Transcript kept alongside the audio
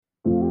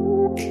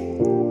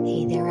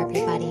Hey there,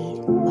 everybody.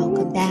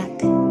 Welcome back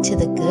to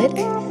the good,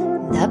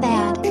 the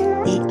bad,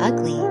 the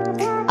ugly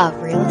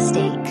of real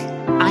estate.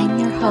 I'm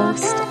your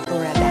host,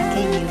 Rebecca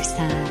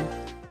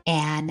Yusan,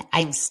 and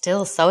I'm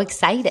still so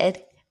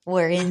excited.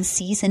 We're in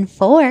season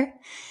 4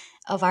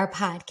 of our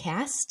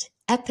podcast,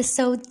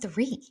 episode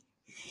 3.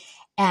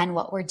 And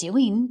what we're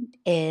doing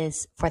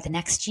is for the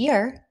next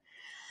year,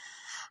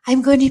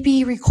 I'm going to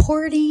be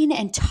recording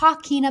and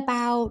talking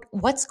about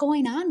what's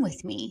going on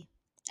with me.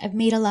 I've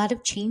made a lot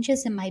of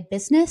changes in my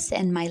business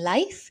and my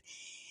life,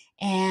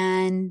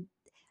 and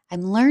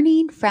I'm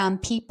learning from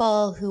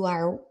people who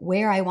are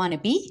where I want to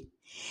be.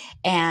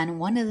 And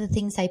one of the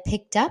things I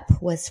picked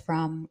up was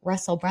from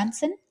Russell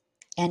Brunson.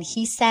 And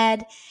he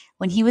said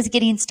when he was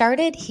getting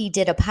started, he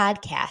did a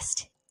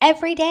podcast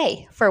every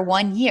day for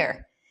 1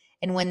 year.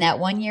 And when that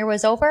 1 year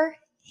was over,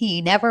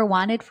 he never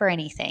wanted for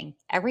anything.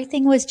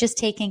 Everything was just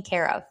taken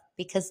care of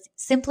because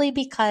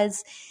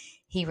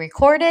he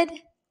recorded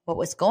what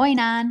was going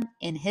on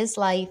in his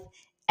life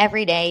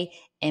every day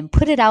and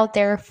put it out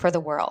there for the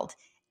world.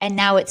 And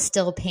now it's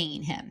still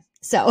paying him.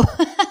 So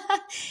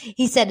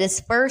he said his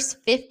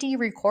first 50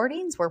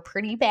 recordings were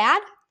pretty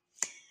bad,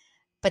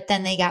 but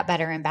then they got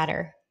better and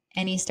better.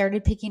 And he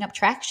started picking up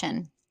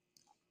traction.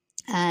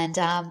 And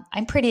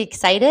I'm pretty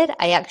excited.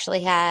 I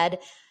actually had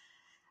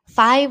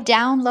 5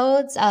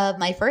 downloads of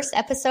my first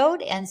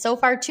episode and so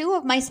far 2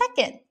 of my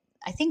second.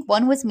 I think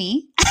 1 was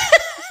me,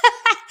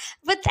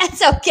 but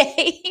that's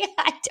okay.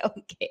 I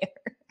don't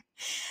care.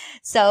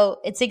 So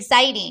it's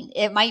exciting.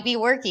 It might be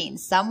working.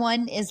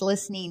 Someone is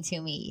listening to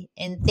me.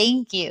 And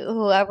thank you,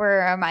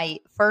 whoever are my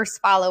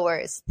first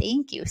followers.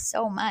 Thank you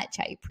so much.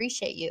 I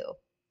appreciate you.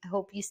 I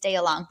hope you stay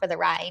along for the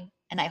ride,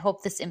 and I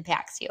hope this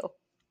impacts you.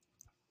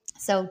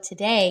 So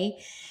today,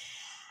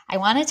 I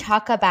want to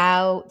talk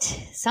about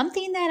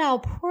something that I'll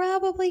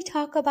probably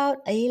talk about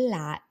a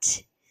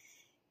lot,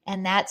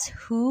 and that's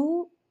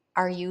who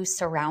are you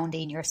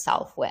surrounding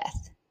yourself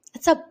with?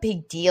 It's a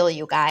big deal,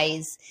 you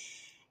guys.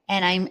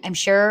 And I'm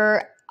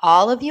sure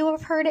all of you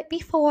have heard it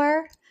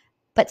before,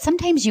 but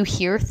sometimes you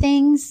hear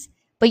things,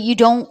 but you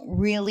don't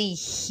really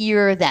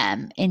hear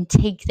them and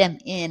take them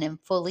in and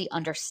fully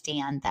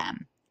understand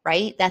them,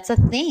 right? That's a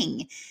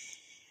thing.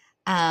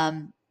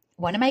 One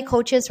of my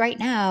coaches right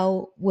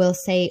now will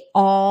say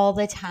all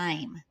the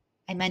time,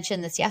 I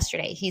mentioned this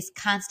yesterday, his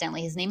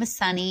name is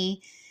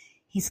Sunny.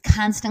 He's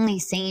constantly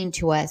saying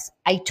to us,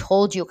 I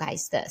told you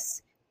guys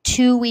this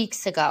 2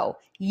 weeks ago,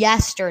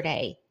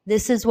 yesterday,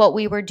 this is what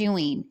we were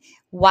doing.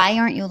 Why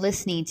aren't you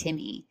listening to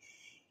me?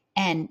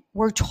 And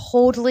we're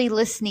totally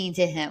listening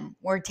to him.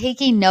 We're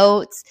taking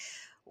notes.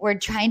 We're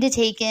trying to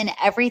take in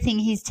everything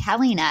he's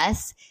telling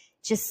us.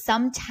 Just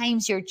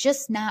sometimes you're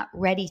just not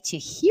ready to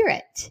hear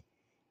it.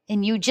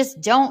 And you just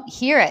don't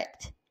hear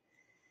it.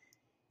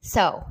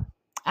 So,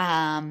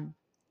 let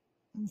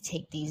me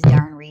take these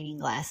darn reading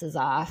glasses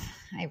off.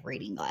 I have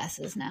reading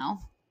glasses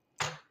now.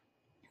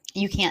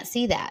 You can't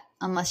see that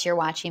unless you're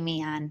watching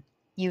me on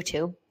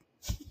YouTube.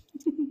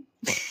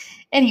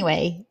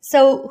 Anyway,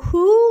 so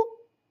who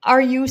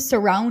are you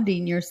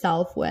surrounding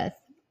yourself with?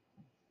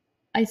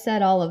 I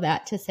said all of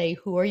that to say,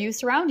 who are you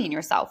surrounding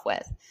yourself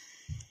with?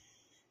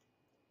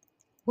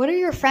 What are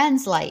your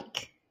friends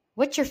like?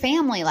 What's your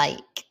family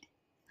like?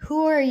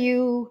 Who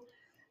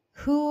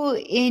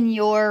in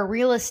your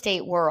real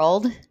estate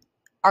world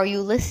are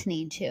you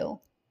listening to?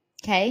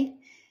 Okay.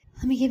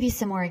 Let me give you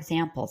some more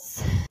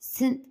examples.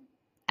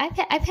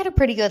 I've had a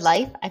pretty good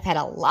life. I've had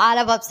a lot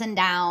of ups and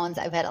downs.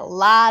 I've had a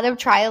lot of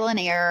trial and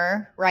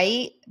error,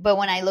 right? But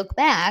when I look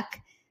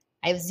back,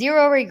 I have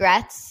 0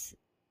 regrets.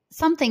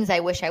 Some things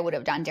I wish I would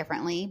have done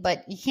differently,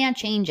 but you can't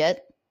change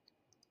it.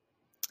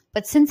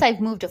 But since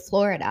I've moved to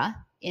Florida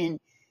in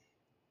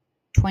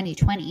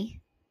 2020,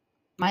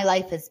 my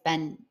life has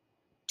been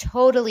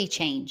totally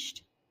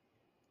changed.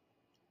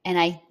 And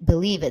I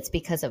believe it's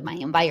because of my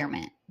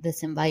environment.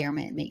 This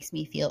environment makes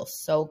me feel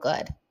so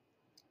good.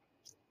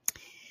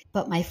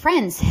 But my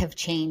friends have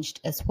changed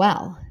as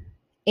well.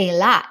 A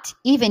lot,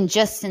 even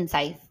just since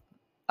I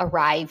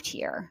arrived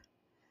here.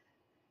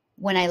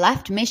 When I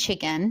left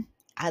Michigan,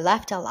 I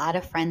left a lot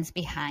of friends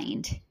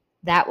behind.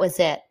 That was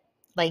it.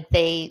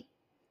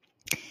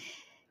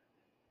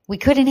 We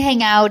couldn't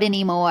hang out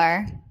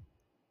anymore,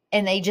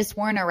 and they just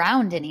weren't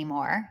around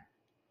anymore.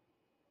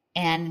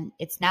 And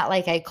it's not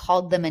like I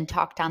called them and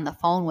talked on the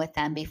phone with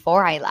them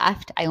before I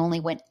left. I only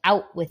went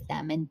out with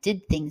them and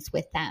did things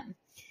with them.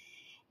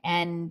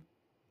 And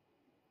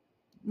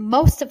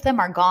most of them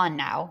are gone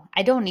now.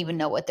 I don't even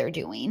know what they're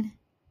doing.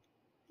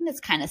 And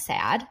it's kind of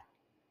sad.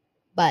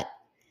 But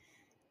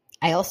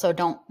I also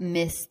don't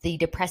miss the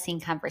depressing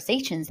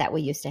conversations that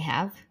we used to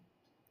have.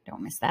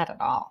 Don't miss that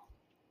at all.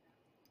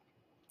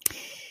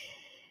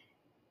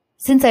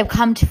 Since I've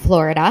come to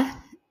Florida,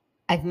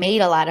 I've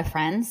made a lot of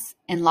friends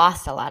and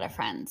lost a lot of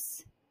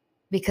friends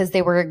because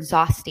they were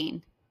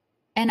exhausting.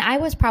 And I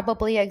was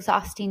probably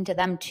exhausting to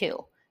them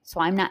too.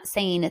 So I'm not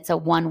saying it's a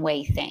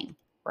one-way thing,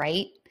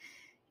 right?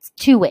 It's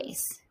 2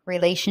 ways.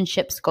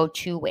 Relationships go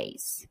 2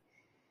 ways.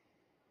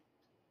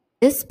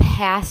 This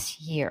past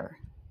year,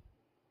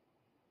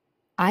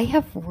 I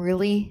have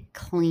really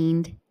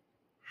cleaned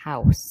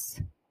house.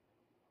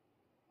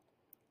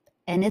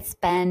 And it's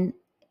been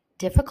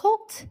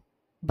difficult,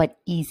 but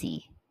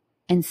easy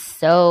and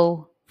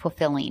so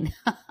fulfilling.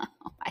 Oh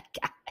my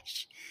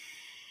gosh.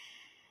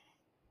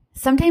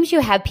 Sometimes you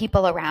have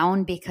people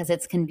around because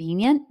it's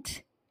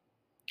convenient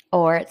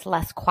or it's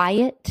less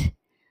quiet,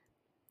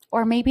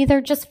 or maybe they're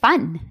just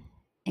fun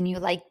and you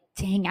like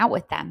to hang out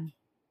with them.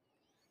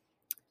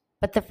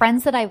 But the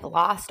friends that I've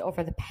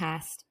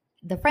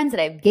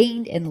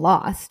gained and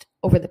lost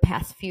over the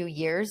past few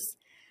years,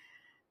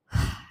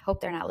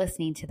 hope they're not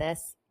listening to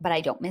this, but I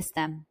don't miss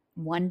them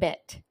one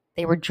bit.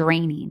 They were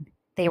draining.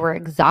 They were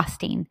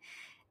exhausting.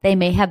 They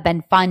may have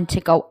been fun to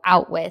go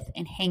out with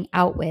and hang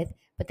out with,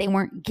 but they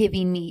weren't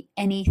giving me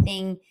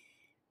anything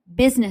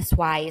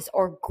business-wise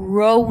or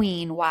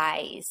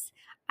growing-wise.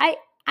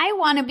 I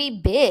want to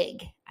be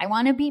big. I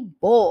want to be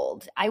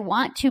bold. I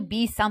want to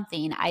be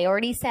something. I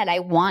already said I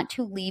want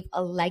to leave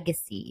a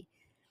legacy.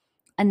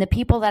 And the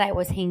people that I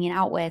was hanging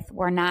out with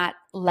were not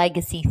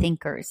legacy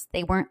thinkers.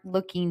 They weren't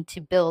looking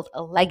to build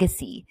a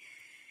legacy.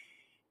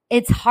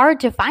 It's hard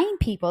to find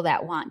people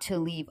that want to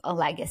leave a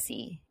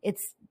legacy.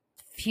 It's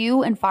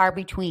few and far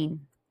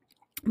between.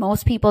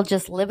 Most people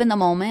just live in the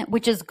moment,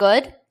 which is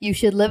good. You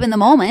should live in the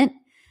moment.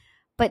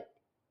 But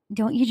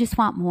don't you just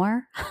want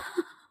more?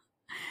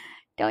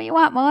 Don't you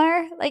want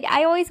more? Like,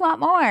 I always want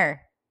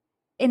more.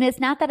 And it's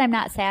not that I'm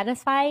not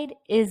satisfied.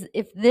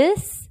 If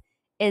this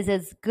is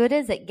as good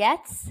as it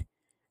gets,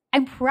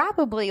 I'm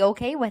probably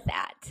okay with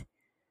that.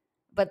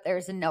 But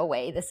there's no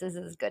way this is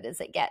as good as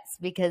it gets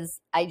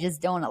because I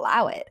just don't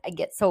allow it. I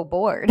get so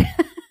bored.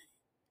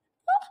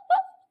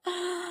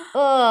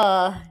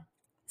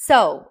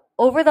 So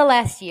over the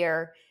last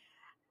year,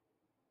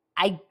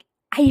 I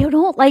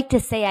don't like to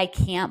say I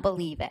can't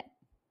believe it,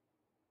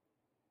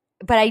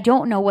 but I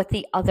don't know what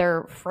the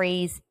other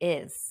phrase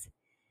is.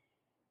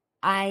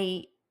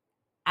 I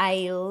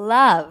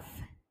love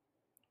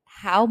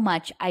how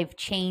much I've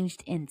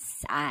changed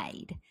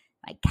inside,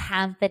 my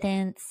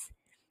confidence.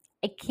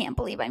 I can't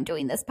believe I'm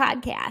doing this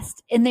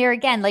podcast. And there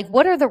again, like,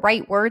 what are the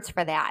right words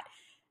for that?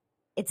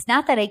 It's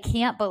not that I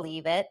can't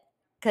believe it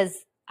because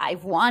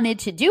I've wanted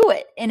to do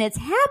it and it's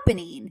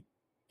happening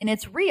and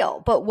it's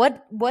real. But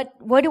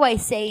what do I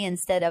say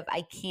instead of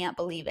I can't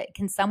believe it?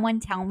 Can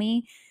someone tell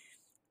me?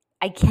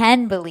 I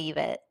can believe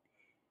it,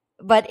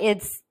 but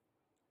it's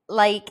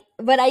like,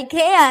 but I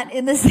can't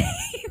in the same.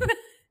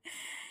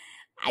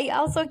 I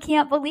also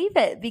can't believe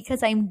it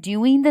because I'm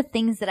doing the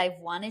things that I've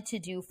wanted to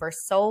do for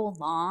so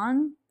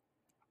long,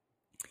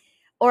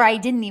 or I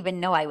didn't even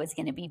know I was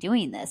going to be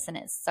doing this, and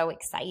it's so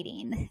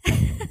exciting.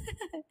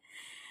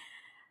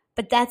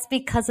 But that's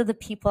because of the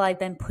people I've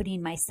been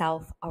putting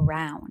myself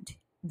around.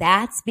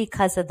 That's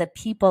because of the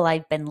people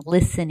I've been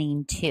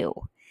listening to.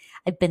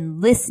 I've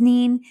been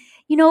listening.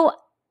 You know,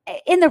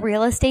 in the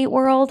real estate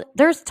world,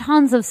 there's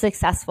tons of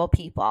successful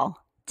people.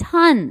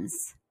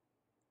 Tons,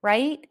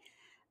 right?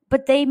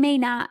 But they may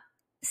not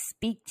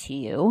speak to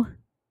you.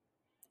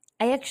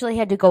 I actually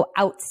had to go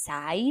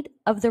outside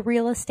of the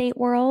real estate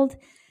world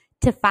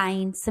to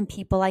find some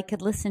people I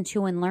could listen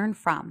to and learn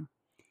from.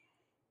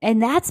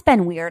 And that's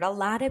been weird. A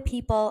lot of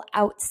people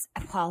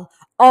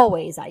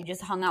always I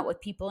just hung out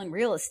with people in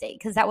real estate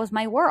because that was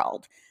my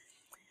world.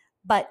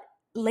 But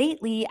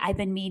lately, I've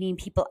been meeting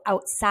people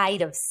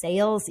outside of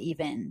sales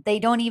even. They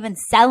don't even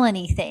sell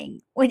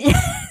anything.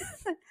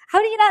 How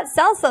do you not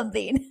sell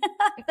something?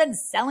 I've been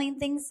selling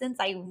things since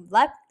I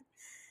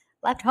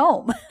left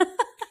home.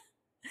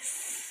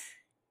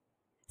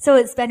 So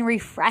it's been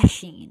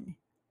refreshing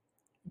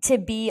to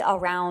be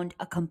around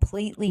a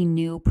completely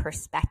new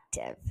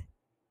perspective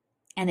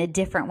and a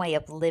different way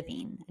of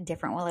living, a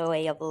different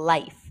way of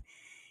life.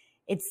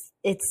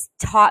 It's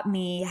taught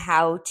me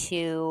how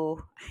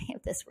to. I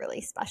have this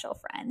really special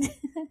friend.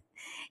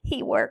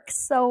 He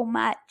works so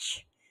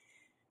much,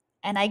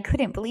 and I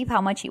couldn't believe how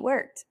much he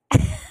worked.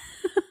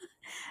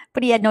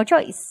 But he had no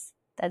choice.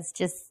 That's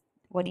just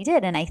what he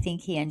did, and I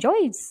think he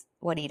enjoys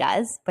what he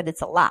does, but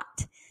it's a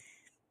lot.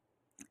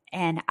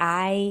 And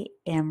I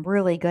am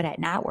really good at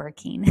not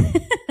working.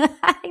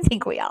 I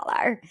think we all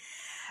are.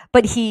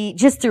 But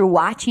just through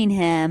watching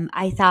him,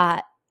 I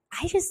thought,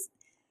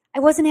 I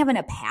wasn't having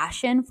a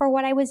passion for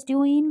what I was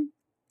doing.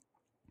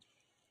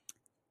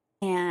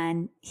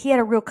 And he had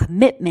a real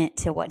commitment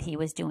to what he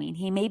was doing.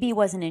 He maybe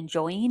wasn't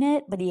enjoying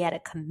it, but he had a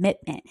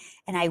commitment.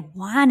 And I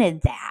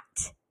wanted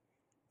that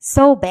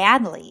so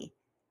badly.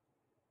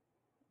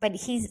 But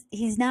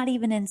he's not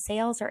even in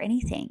sales or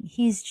anything.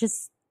 He's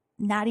just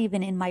not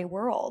even in my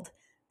world.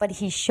 But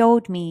he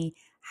showed me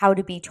how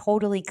to be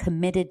totally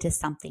committed to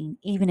something,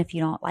 even if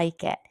you don't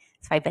like it.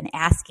 So I've been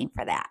asking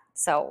for that.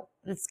 So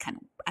it's kind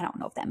of, I don't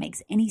know if that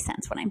makes any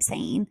sense what I'm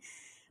saying,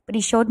 but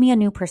he showed me a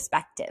new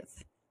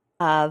perspective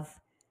of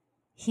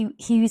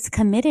he's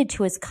committed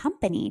to his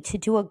company to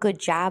do a good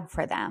job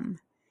for them.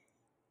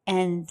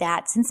 And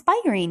that's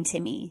inspiring to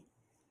me.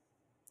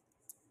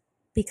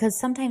 Because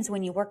sometimes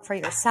when you work for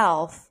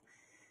yourself,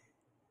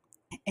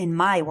 in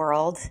my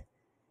world,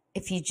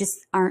 if you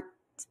just aren't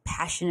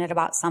passionate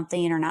about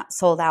something or not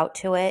sold out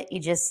to it, you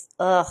just,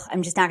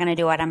 I'm just not going to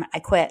do it. I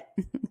quit.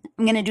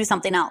 I'm going to do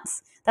something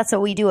else. That's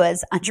what we do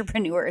as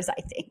entrepreneurs,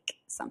 I think,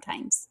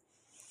 sometimes.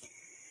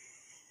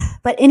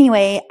 But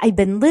anyway, I've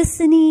been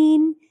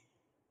listening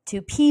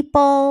to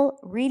people,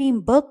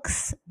 reading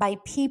books by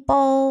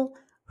people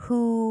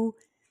who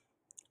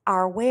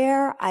are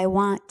where I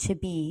want to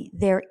be.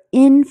 They're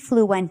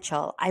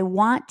influential. I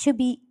want to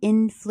be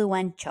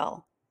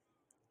influential.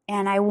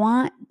 And I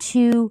want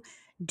to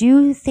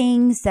do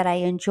things that I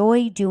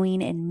enjoy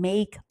doing and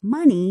make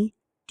money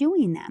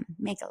doing them.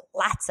 Make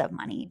lots of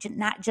money,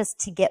 not just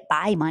to get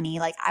by money.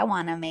 Like, I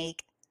want to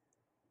make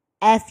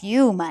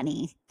FU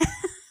money.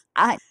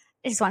 I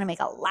just want to make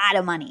a lot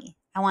of money.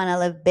 I want to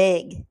live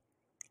big.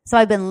 So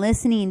I've been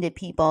listening to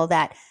people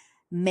that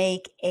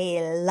make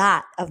a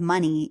lot of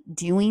money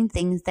doing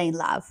things they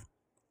love.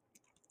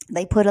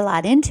 They put a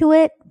lot into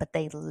it, but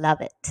they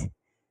love it.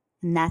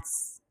 And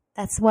that's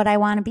what I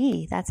want to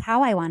be. That's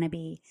how I want to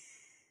be.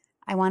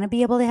 I want to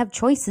be able to have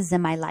choices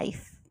in my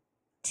life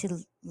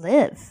to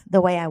live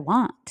the way I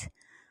want.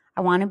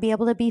 I want to be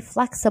able to be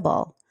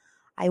flexible.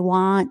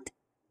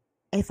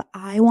 If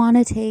I want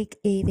to take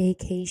a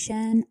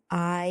vacation,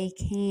 I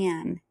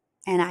can,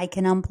 and I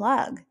can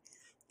unplug.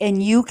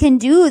 And you can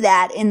do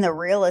that in the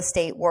real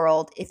estate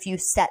world if you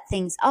set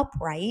things up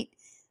right.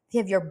 If you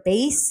have your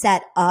base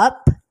set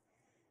up,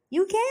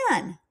 you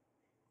can.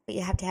 But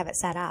you have to have it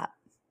set up.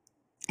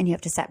 And you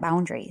have to set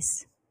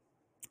boundaries,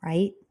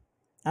 right?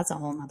 That's a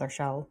whole nother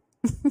show.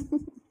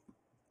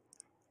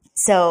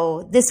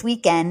 So this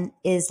weekend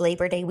is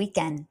Labor Day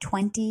weekend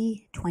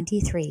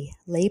 2023.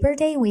 Labor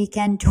Day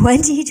weekend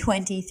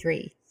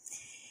 2023.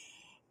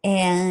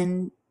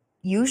 And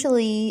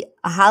usually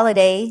a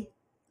holiday,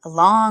 a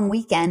long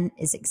weekend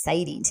is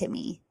exciting to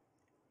me,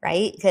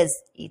 right? Because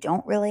you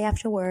don't really have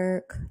to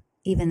work,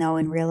 even though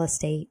in real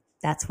estate,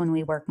 that's when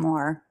we work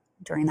more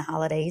during the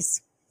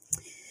holidays.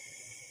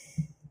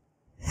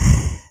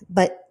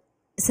 But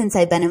since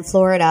I've been in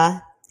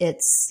Florida,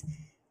 it's,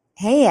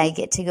 hey, I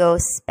get to go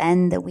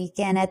spend the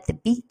weekend at the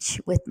beach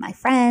with my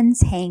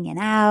friends, hanging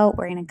out.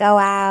 We're going to go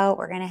out.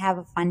 We're going to have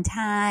a fun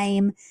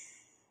time.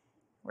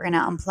 We're going to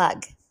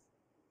unplug.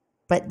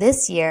 But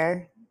this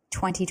year,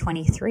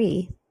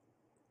 2023,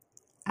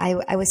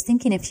 I was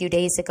thinking a few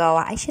days ago,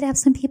 I should have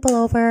some people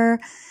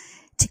over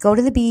to go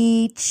to the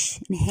beach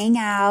and hang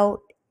out,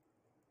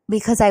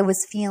 because I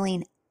was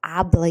feeling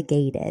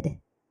obligated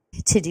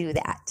to do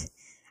that.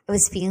 I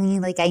was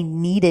feeling like I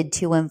needed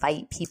to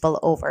invite people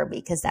over,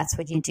 because that's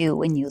what you do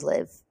when you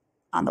live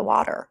on the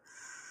water.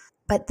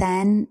 But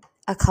then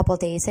a couple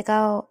days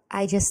ago,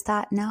 I just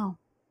thought, no,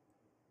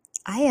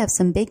 I have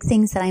some big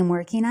things that I'm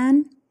working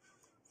on.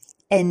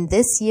 And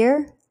this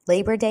year,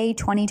 Labor Day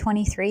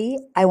 2023,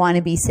 I want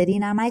to be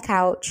sitting on my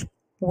couch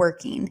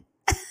working.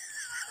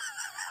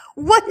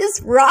 What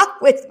is wrong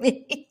with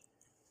me?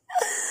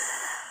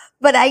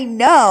 But I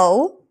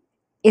know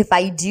if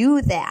I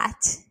do that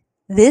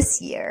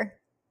this year,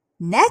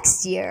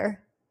 next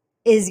year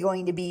is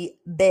going to be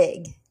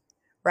big,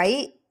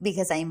 right?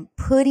 Because I'm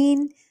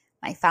putting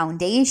my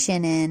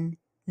foundation in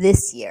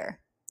this year.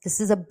 This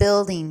is a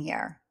building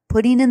year,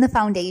 putting in the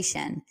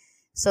foundation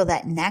so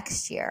that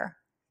next year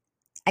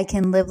I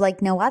can live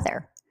like no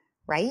other,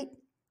 right?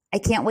 I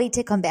can't wait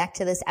to come back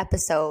to this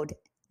episode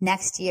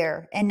next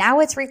year. And now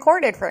it's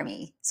recorded for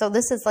me. So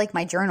this is like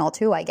my journal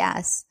too, I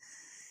guess.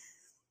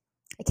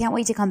 I can't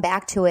wait to come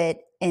back to it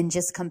and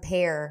just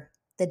compare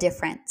the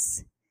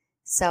difference.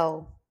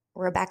 So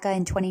Rebecca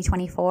in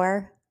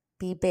 2024,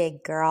 be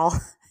big, girl.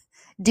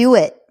 Do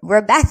it.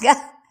 Rebecca,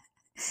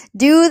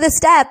 do the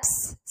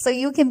steps so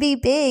you can be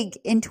big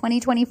in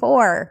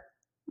 2024.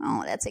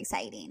 Oh, that's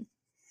exciting.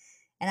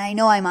 And I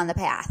know I'm on the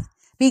path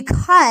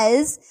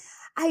because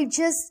I've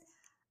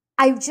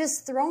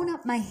just thrown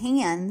up my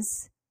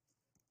hands,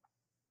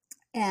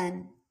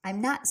 and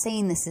I'm not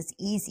saying this is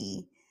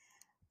easy,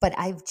 but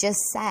I've just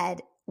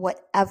said,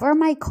 whatever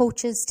my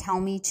coaches tell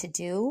me to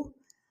do,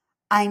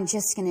 I'm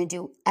just going to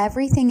do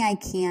everything I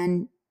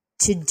can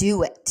to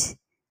do it.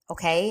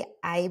 Okay.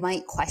 I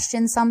might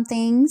question some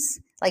things,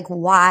 like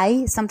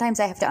why. Sometimes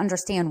I have to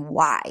understand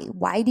why.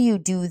 Why do you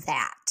do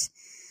that?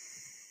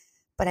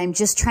 But I'm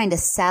just trying to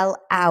sell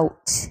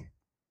out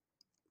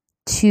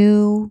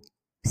to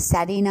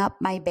setting up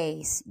my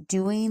base,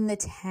 doing the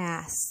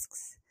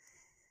tasks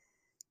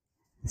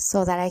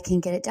so that I can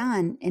get it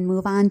done and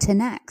move on to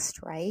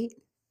next, right?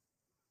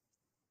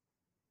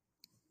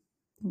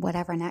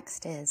 Whatever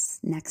next is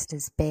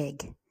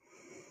big.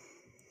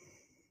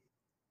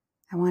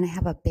 I want to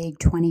have a big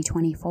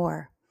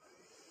 2024.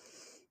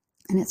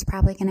 And it's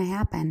probably going to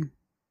happen.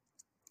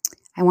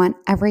 I want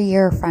every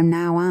year from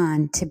now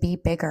on to be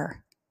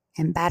bigger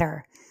and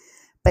better.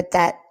 But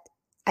that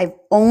I've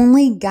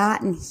only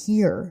gotten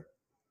here.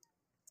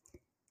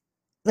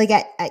 Like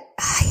I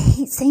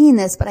hate saying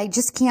this, but I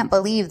just can't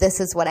believe this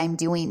is what I'm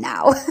doing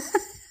now.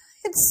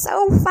 It's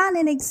so fun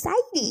and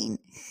exciting.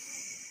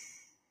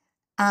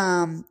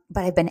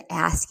 But I've been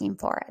asking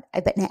for it.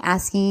 I've been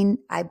asking.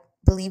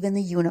 believe in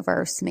the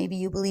universe. Maybe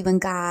you believe in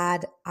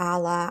God,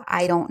 Allah.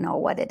 I don't know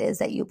what it is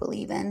that you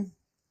believe in.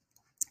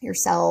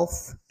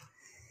 Yourself.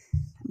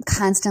 I'm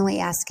constantly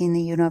asking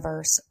the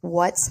universe,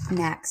 what's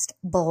next?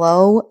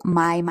 Blow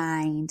my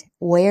mind.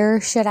 Where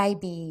should I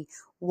be?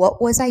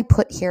 What was I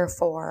put here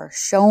for?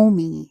 Show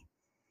me.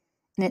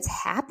 And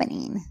it's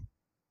happening.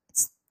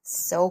 It's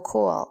so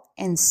cool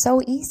and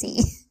so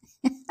easy.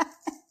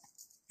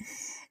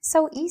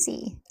 So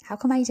easy. How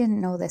come I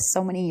didn't know this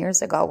so many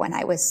years ago when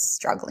I was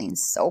struggling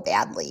so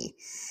badly?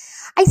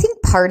 I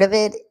think part of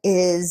it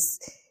is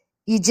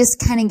you just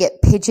kind of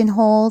get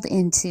pigeonholed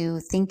into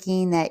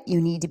thinking that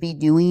you need to be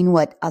doing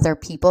what other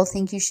people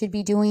think you should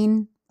be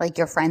doing, like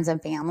your friends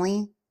and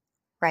family,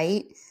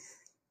 right?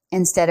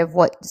 Instead of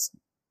what's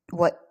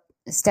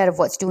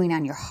doing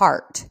on your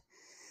heart.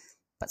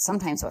 But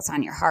sometimes what's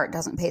on your heart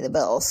doesn't pay the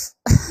bills.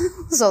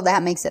 So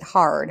that makes it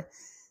hard.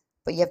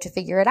 But you have to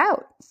figure it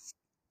out.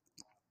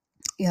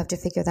 You have to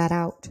figure that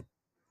out.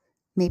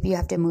 Maybe you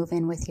have to move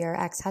in with your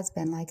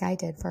ex-husband like I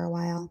did for a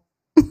while.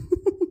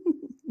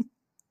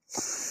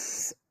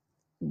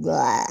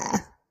 Blah.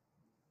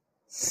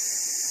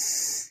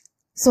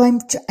 So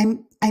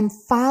I'm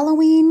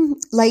following,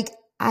 like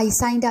I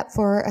signed up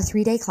for a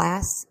 3-day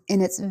class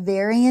and it's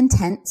very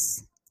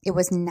intense. It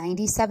was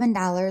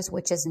 $97,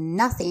 which is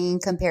nothing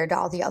compared to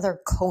all the other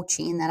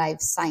coaching that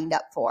I've signed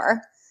up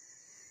for.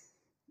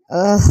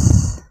 I've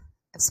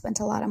spent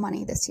a lot of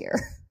money this year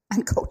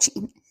on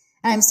coaching.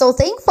 And I'm so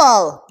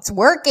thankful. It's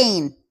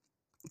working.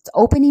 It's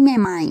opening my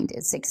mind.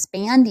 It's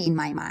expanding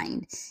my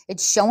mind.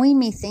 It's showing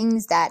me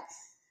things that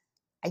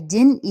I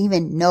didn't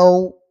even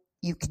know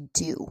you could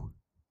do.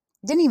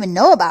 Didn't even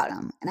know about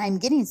them. And I'm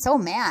getting so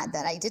mad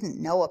that I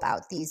didn't know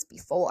about these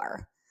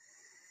before.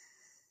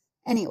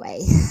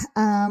 Anyway,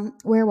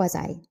 where was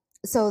I?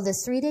 So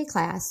this 3-day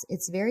class,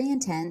 it's very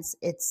intense.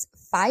 It's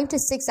 5 to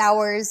 6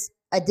 hours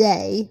a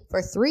day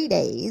for 3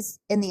 days.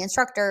 And the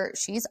instructor,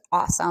 she's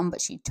awesome,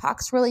 but she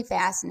talks really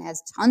fast and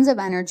has tons of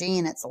energy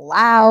and it's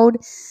loud.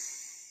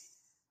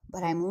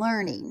 But I'm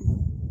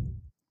learning.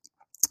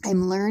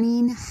 I'm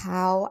learning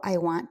how I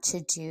want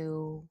to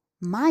do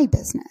my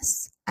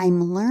business.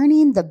 I'm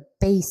learning the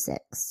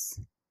basics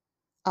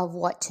of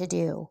what to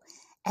do.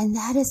 And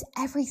that is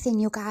everything,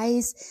 you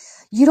guys.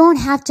 You don't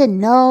have to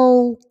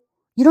know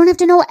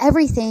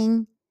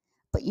everything,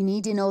 but you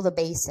need to know the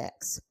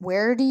basics.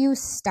 Where do you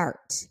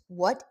start?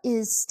 What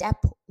is step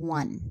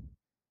 1?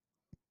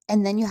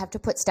 And then you have to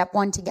put step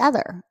 1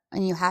 together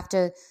and you have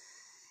to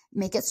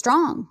make it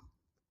strong.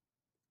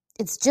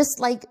 It's just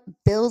like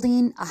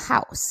building a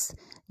house.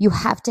 You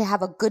have to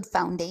have a good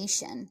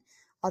foundation.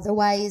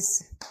 Otherwise,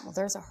 well,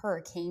 there's a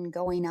hurricane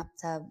going up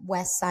the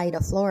west side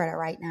of Florida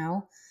right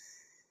now.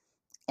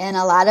 And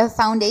a lot of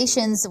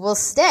foundations will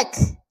stick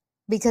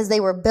because they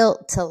were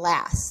built to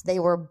last. They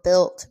were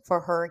built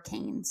for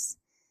hurricanes.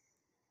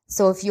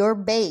 So if your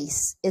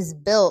base is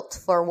built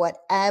for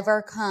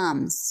whatever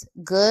comes,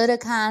 good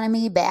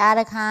economy, bad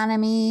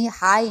economy,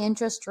 high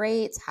interest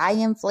rates, high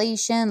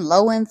inflation,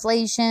 low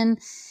inflation,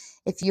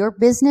 if your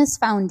business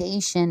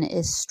foundation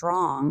is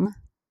strong,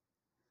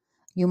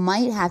 you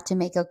might have to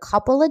make a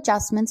couple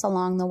adjustments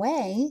along the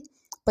way,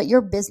 but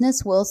your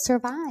business will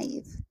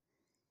survive.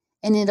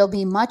 And it'll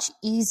be much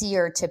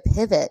easier to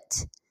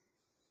pivot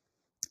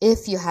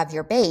if you have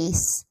your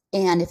base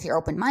and if you're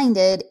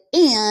open-minded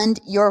and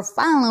you're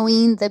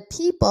following the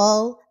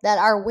people that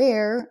are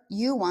where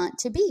you want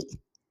to be.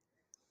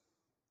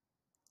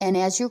 And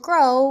as you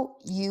grow,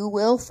 you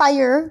will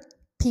fire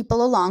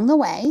people along the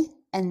way,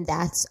 and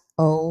that's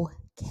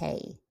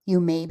okay. You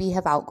maybe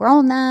have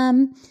outgrown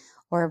them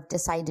or have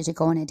decided to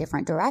go in a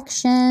different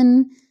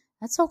direction.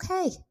 That's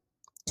okay.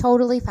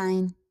 Totally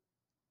fine.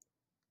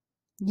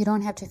 You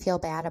don't have to feel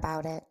bad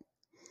about it.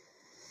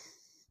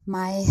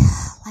 My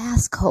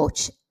last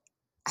coach,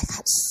 I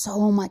got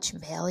so much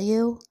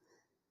value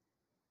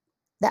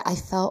that I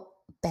felt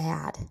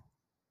bad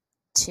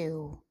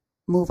to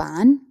move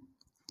on,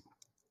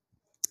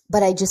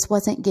 but I just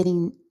wasn't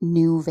getting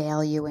new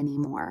value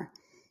anymore.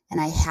 And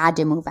I had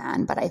to move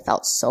on, but I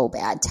felt so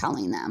bad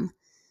telling them.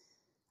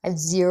 I have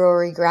zero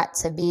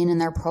regrets of being in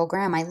their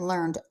program. I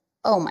learned,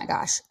 oh my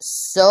gosh,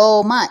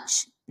 so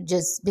much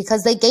just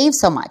because they gave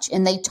so much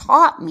and they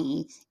taught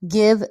me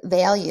give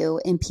value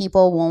and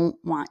people won't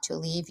want to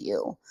leave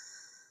you.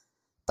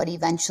 But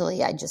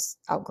eventually I just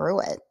outgrew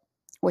it,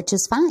 which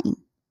is fine.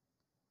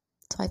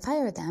 So I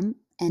fired them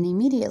and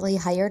immediately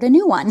hired a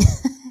new one.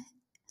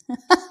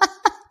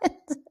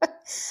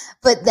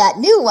 But that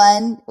new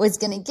one was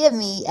going to give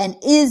me and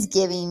is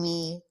giving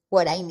me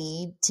what I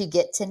need to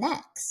get to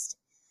next.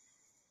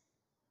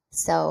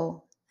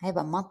 So I have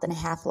a month and a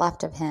half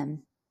left of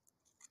him.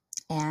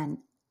 And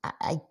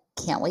I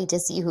can't wait to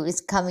see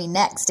who's coming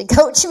next to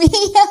coach me.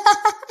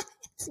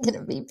 It's going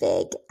to be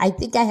big. I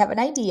think I have an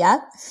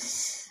idea,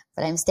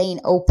 but I'm staying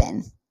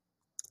open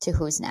to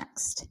who's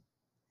next.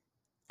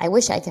 I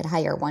wish I could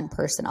hire one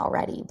person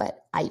already, but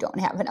I don't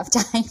have enough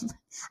time.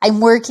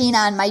 I'm working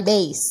on my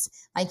base.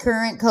 My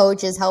current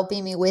coach is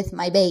helping me with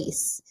my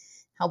base,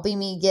 helping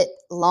me get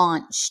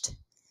launched.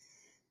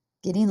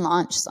 Getting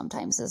launched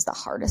sometimes is the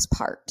hardest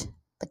part.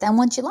 But then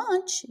once you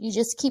launch, you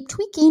just keep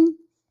tweaking,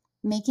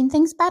 making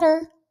things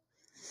better,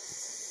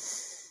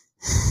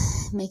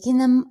 making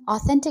them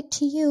authentic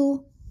to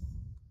you,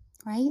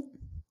 right?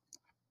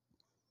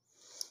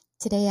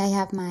 Today I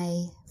have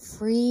my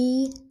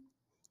free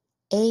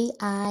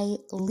AI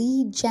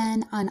lead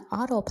gen on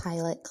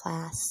autopilot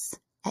class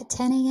at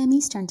 10 a.m.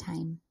 Eastern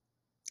time.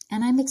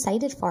 And I'm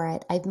excited for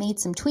it. I've made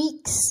some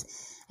tweaks.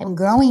 I'm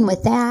growing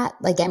with that.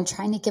 Like, I'm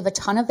trying to give a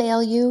ton of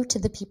value to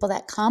the people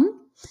that come,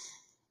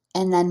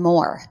 and then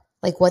more.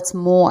 Like, what's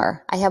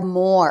more? I have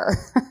more.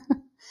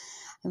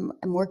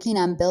 I'm working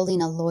on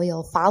building a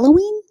loyal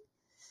following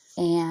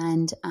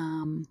and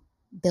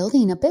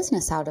building a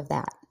business out of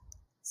that.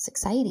 It's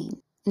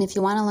exciting. And if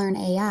you want to learn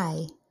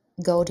AI,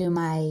 go to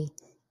my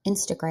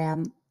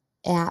Instagram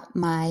at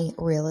My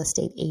Real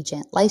Estate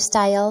Agent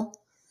Lifestyle,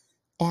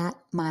 at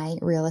My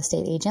Real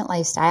Estate Agent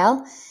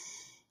Lifestyle,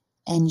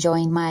 and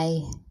join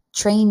my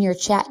Train Your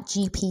Chat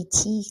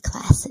GPT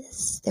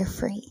classes. They're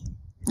free.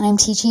 I'm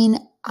teaching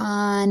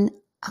on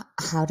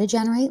how to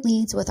generate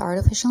leads with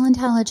artificial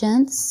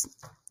intelligence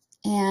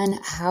and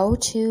how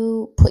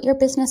to put your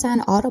business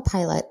on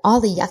autopilot. All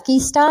the yucky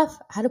stuff,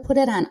 how to put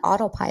it on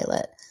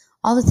autopilot.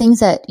 All the things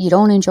that you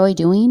don't enjoy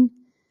doing,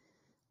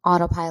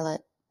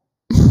 autopilot.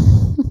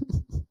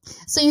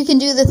 So you can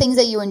do the things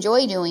that you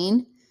enjoy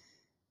doing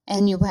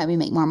and you probably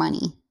make more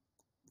money,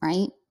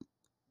 right?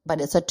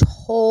 But it's a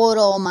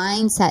total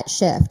mindset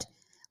shift.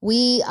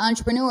 We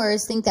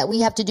entrepreneurs think that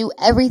we have to do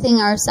everything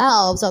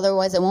ourselves,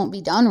 otherwise it won't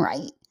be done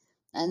right.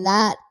 And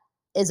that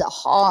is a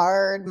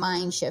hard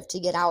mind shift to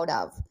get out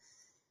of.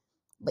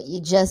 But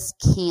you just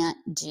can't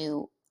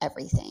do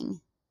everything.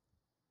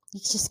 You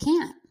just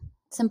can't.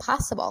 It's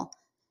impossible.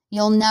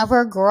 You'll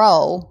never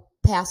grow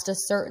past a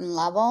certain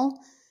level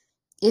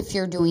if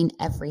you're doing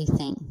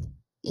everything.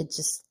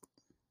 It's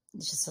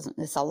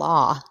a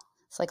law.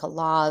 It's like a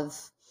law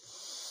of,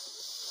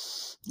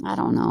 I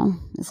don't know,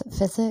 is it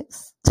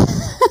physics?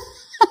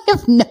 I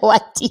have no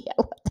idea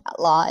what that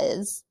law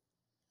is.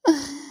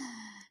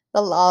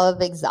 The law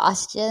of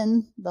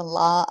exhaustion, the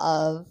law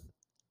of,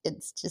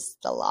 it's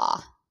just the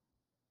law,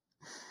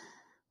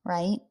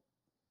 right?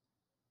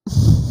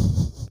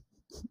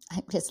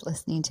 I'm just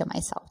listening to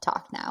myself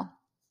talk now.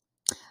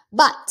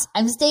 But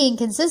I'm staying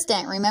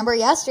consistent. Remember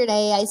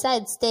yesterday I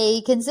said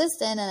stay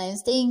consistent, and I'm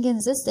staying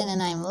consistent,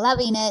 and I'm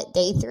loving it.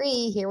 Day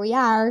 3, here we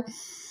are.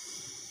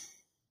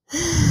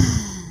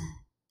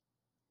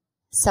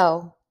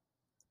 So,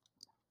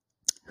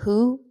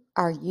 who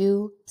are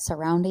you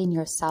surrounding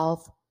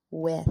yourself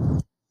with?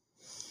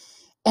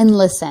 And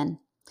listen,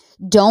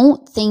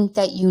 don't think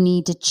that you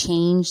need to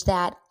change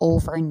that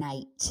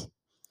overnight.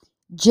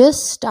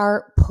 Just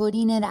start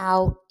putting it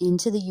out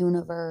into the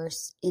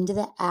universe, into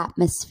the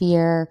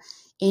atmosphere,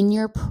 in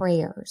your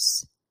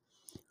prayers.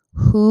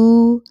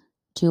 Who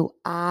do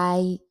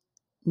I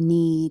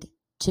need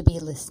to be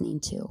listening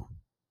to?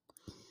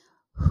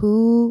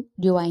 Who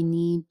do I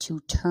need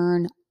to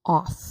turn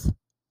off?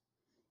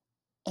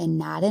 And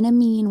not in a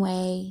mean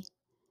way,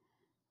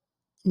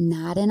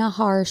 not in a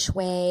harsh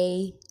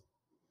way.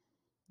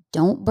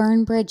 Don't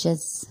burn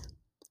bridges,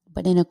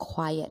 but in a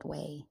quiet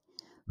way.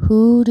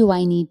 Who do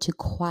I need to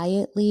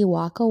quietly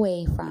walk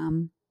away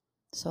from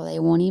so they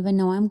won't even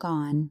know I'm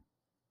gone?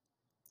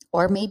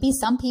 Or maybe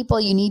some people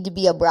you need to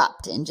be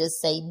abrupt and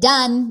just say,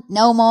 done,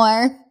 no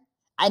more.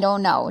 I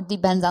don't know. It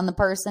depends on the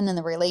person and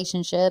the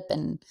relationship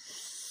and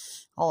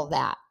all of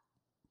that.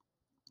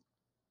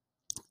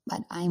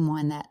 But I'm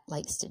one that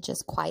likes to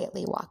just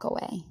quietly walk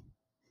away.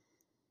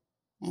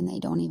 And they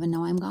don't even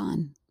know I'm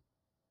gone.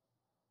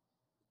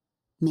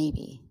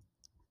 Maybe.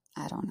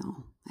 I don't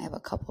know. I have a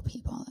couple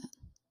people that,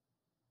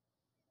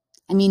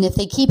 if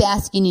they keep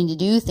asking you to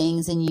do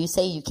things and you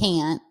say you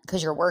can't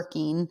because you're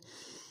working,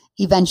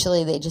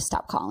 eventually they just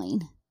stop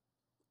calling.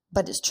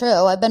 But it's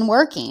true. I've been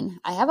working.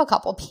 I have a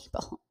couple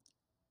people.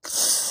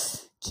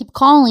 Keep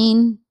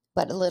calling,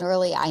 but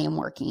literally I am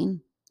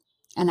working.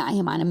 And I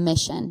am on a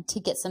mission to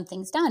get some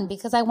things done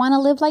because I want to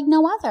live like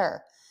no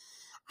other.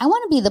 I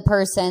want to be the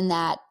person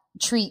that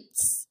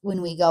treats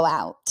when we go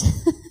out.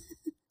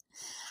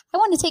 I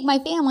want to take my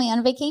family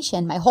on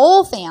vacation, my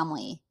whole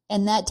family.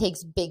 And that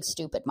takes big,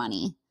 stupid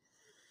money.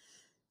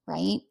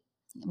 Right?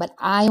 But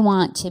I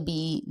want to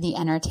be the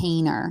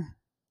entertainer.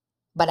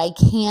 But I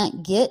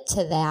can't get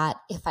to that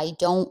if I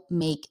don't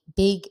make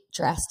big,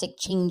 drastic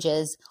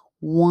changes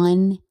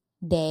one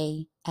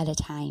day at a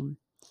time.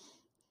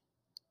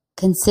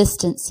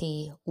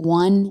 Consistency,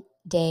 one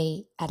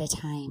day at a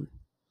time.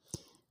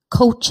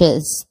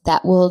 Coaches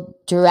that will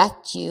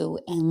direct you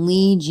and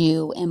lead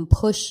you and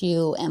push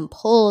you and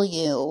pull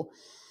you.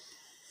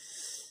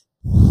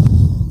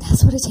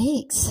 That's what it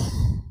takes.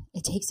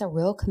 It takes a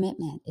real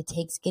commitment. It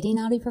takes getting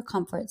out of your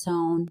comfort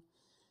zone,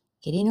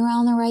 getting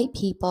around the right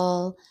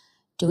people,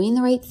 doing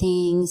the right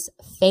things,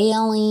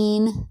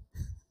 failing,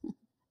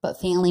 but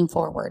failing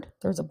forward.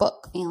 There's a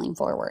book, Failing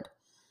Forward.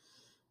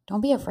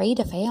 Don't be afraid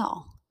to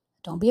fail.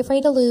 Don't be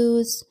afraid to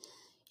lose.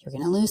 You're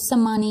going to lose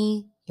some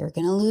money. You're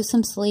going to lose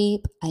some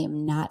sleep. I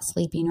am not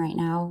sleeping right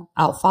now.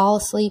 I'll fall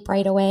asleep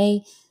right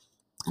away,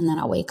 and then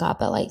I'll wake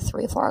up at like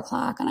 3 or 4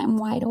 o'clock and I'm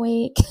wide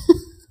awake.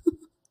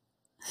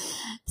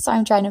 So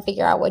I'm trying to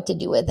figure out what to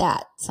do with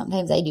that.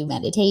 Sometimes I do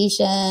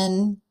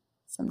meditation.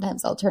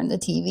 Sometimes I'll turn the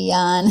TV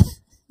on.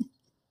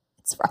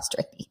 It's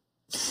frustrating.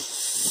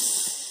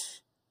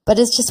 But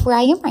it's just where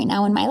I am right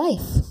now in my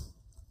life.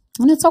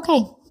 And it's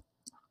okay.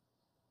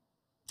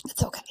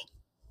 It's okay.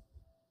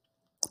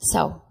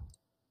 So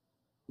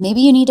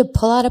maybe you need to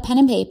pull out a pen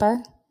and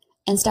paper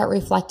and start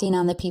reflecting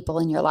on the people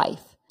in your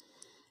life.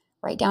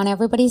 Write down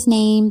everybody's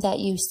name that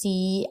you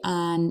see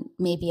on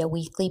maybe a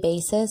weekly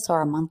basis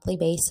or a monthly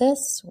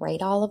basis.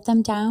 Write all of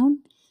them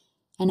down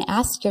and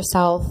ask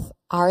yourself,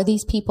 are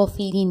these people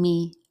feeding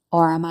me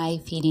or am I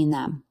feeding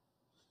them?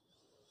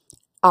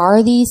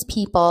 Are these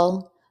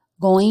people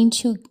going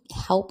to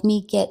help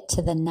me get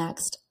to the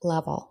next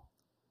level?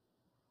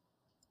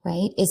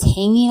 Right? Is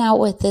hanging out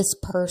with this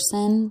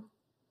person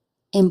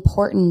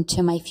important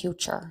to my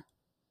future?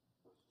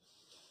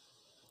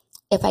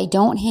 If I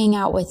don't hang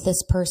out with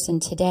this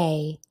person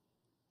today,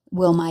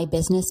 will my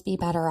business be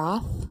better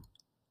off?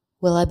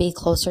 Will I be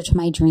closer to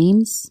my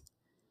dreams?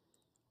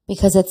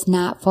 Because it's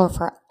not for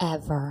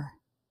forever,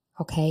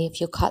 okay?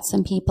 If you cut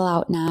some people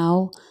out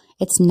now,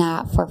 it's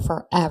not for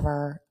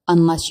forever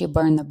unless you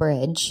burn the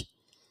bridge.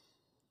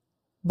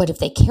 But if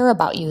they care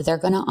about you, they're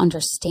going to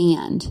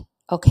understand,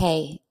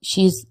 okay,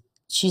 she's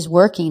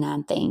working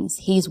on things.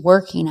 He's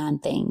working on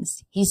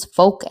things. He's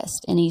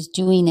focused and he's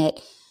doing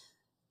it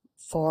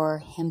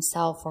for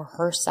himself or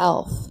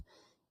herself,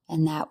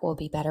 and that will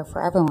be better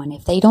for everyone.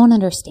 If they don't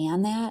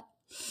understand that,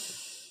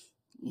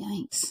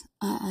 yikes,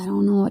 I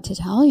don't know what to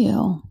tell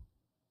you.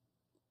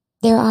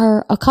 There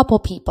are a couple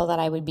people that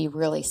I would be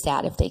really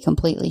sad if they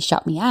completely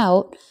shut me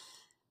out,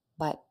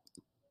 but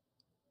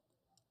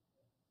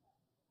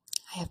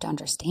I have to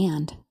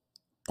understand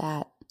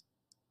that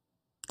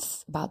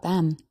it's about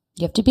them.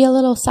 You have to be a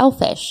little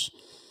selfish,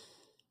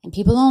 and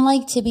people don't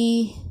like to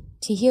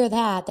hear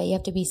that you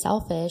have to be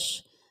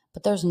selfish.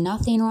 But there's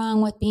nothing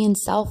wrong with being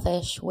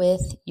selfish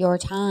with your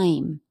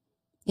time.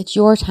 It's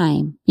your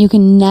time. You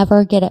can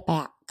never get it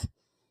back.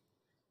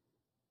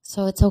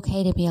 So it's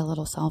okay to be a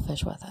little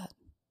selfish with it.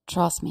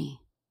 Trust me.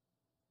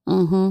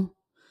 And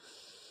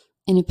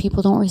if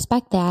people don't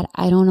respect that,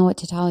 I don't know what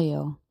to tell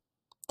you.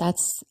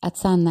 That's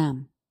on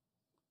them.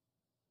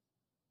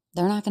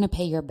 They're not going to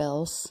pay your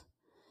bills.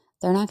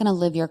 They're not going to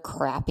live your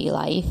crappy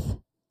life.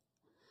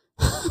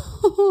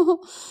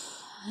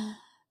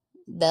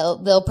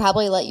 They'll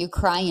probably let you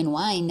cry and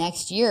whine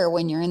next year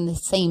when you're in the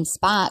same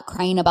spot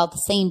crying about the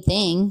same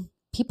thing.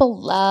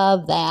 People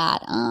love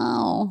that.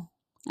 Oh,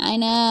 I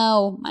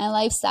know. My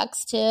life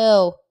sucks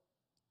too.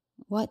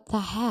 What the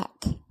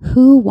heck?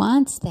 Who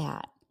wants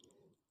that?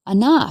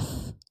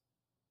 Enough.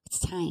 It's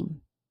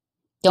time.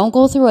 Don't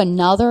go through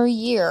another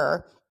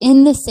year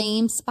in the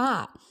same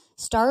spot.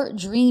 Start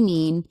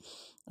dreaming.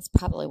 That's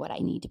probably what I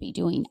need to be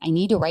doing. I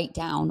need to write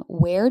down,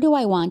 where do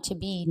I want to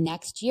be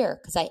next year?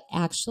 Because I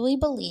actually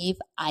believe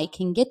I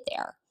can get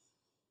there.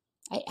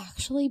 I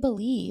actually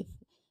believe,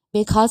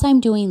 because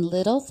I'm doing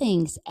little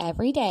things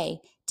every day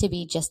to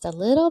be just a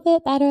little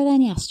bit better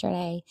than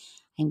yesterday.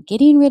 I'm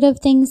getting rid of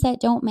things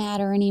that don't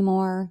matter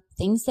anymore,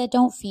 things that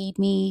don't feed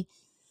me,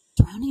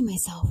 surrounding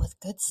myself with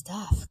good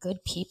stuff,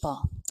 good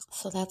people.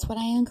 So that's what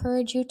I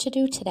encourage you to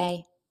do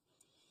today.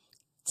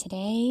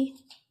 Today,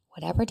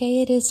 whatever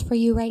day it is for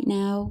you right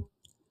now,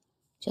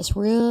 just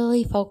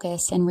really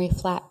focus and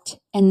reflect.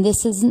 And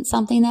this isn't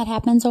something that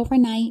happens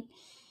overnight.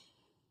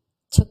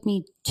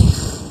 It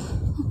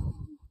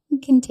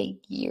can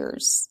take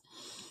years.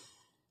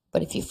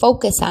 But if you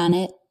focus on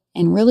it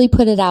and really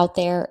put it out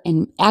there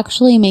and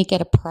actually make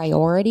it a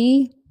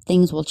priority,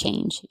 things will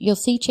change. You'll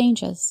see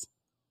changes.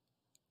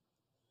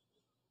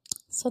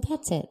 So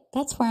that's it.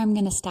 That's where I'm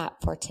going to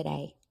stop for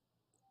today.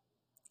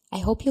 I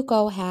hope you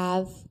go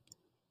have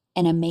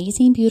an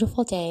amazing,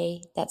 beautiful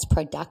day that's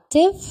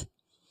productive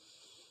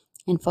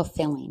and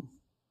fulfilling.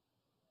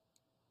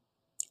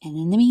 And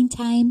in the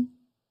meantime,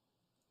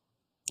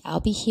 I'll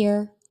be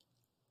here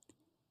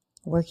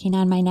working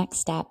on my next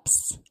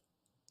steps,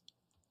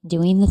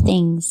 doing the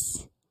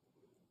things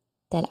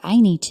that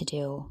I need to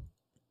do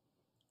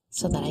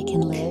so that I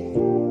can live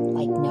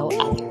like no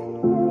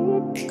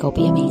other. Go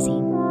be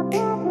amazing.